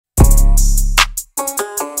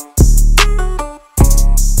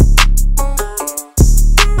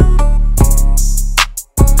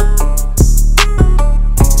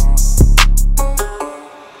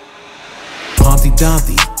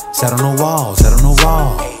sat on the wall, sat on the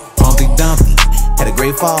wall. Humpty Dumpty had a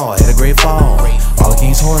great fall, had a great fall. All the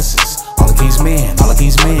king's horses, all the king's men, all the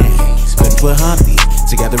king's men couldn't put Humpty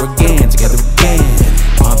together again, together again.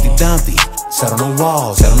 Humpty Dumpty sat on the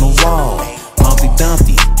wall, sat on the wall. Humpty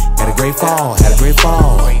Dumpty had a great fall, had a great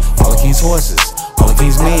fall. All the king's horses, all the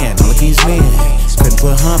king's men, all the king's men couldn't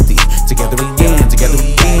put Humpty together again, together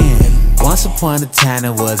again. Once upon a time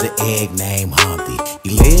there was an egg named Humpty.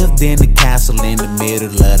 He lived in a castle in the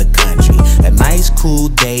middle of the country. A nice cool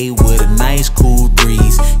day with a nice cool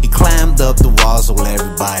breeze. He climbed up the wall so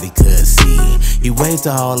everybody could see. He waved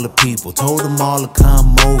to all the people, told them all to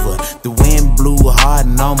come over. The wind blew hard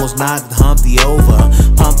and almost knocked Humpty over.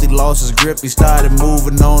 Humpty lost his grip, he started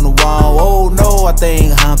moving on the wall. Oh no, I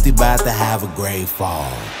think Humpty about to have a great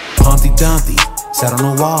fall. Humpty Dumpty sat on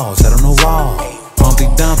the wall, sat on the wall. Humpty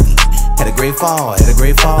Dumpty had a great fall, had a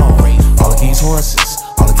great fall. All the king's horses,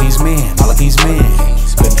 all the king's men, all the king's men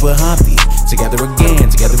couldn't put Humpty together again,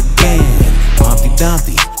 together again. Humpty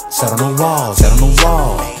Dumpty sat on the wall, sat on the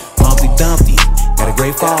wall. Humpty Dumpty had a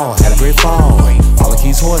great fall, had a great fall. All the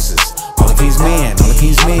king's horses, all the king's men, all the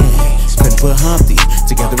king's men couldn't put Humpty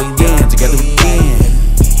together again, together again.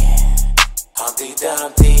 Humpty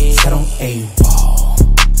Dumpty sat on a wall.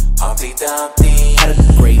 Humpty Dumpty had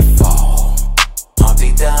a great fall.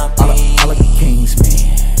 Humpty Dumpty, all the king's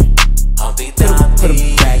men. Humpty Dumpty, put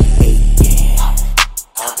him back again.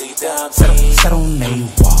 Humpty Dumpty sat on a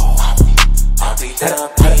wall. Humpty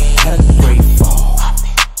Dumpty had a great fall.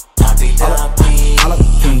 Humpty Dumpty, all the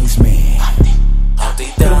king's men.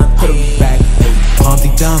 Humpty Dumpty, put him back again. Humpty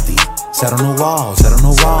Dumpty sat on the wall, sat on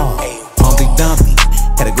the wall. Humpty Dumpty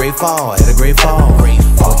had a great fall, had a great fall.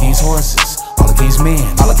 All the king's horses, all the king's men,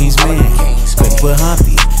 all the king's men couldn't put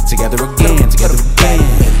Humpty together again, together again.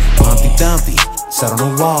 Humpty Dumpty sat on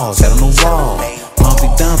the wall, sat on the wall. Humpty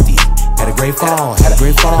Dumpty had a great fall, had a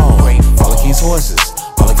great fall. All the king's horses,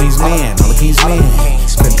 all the king's men, all the king's men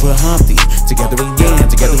couldn't put Humpty together again,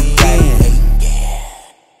 together again.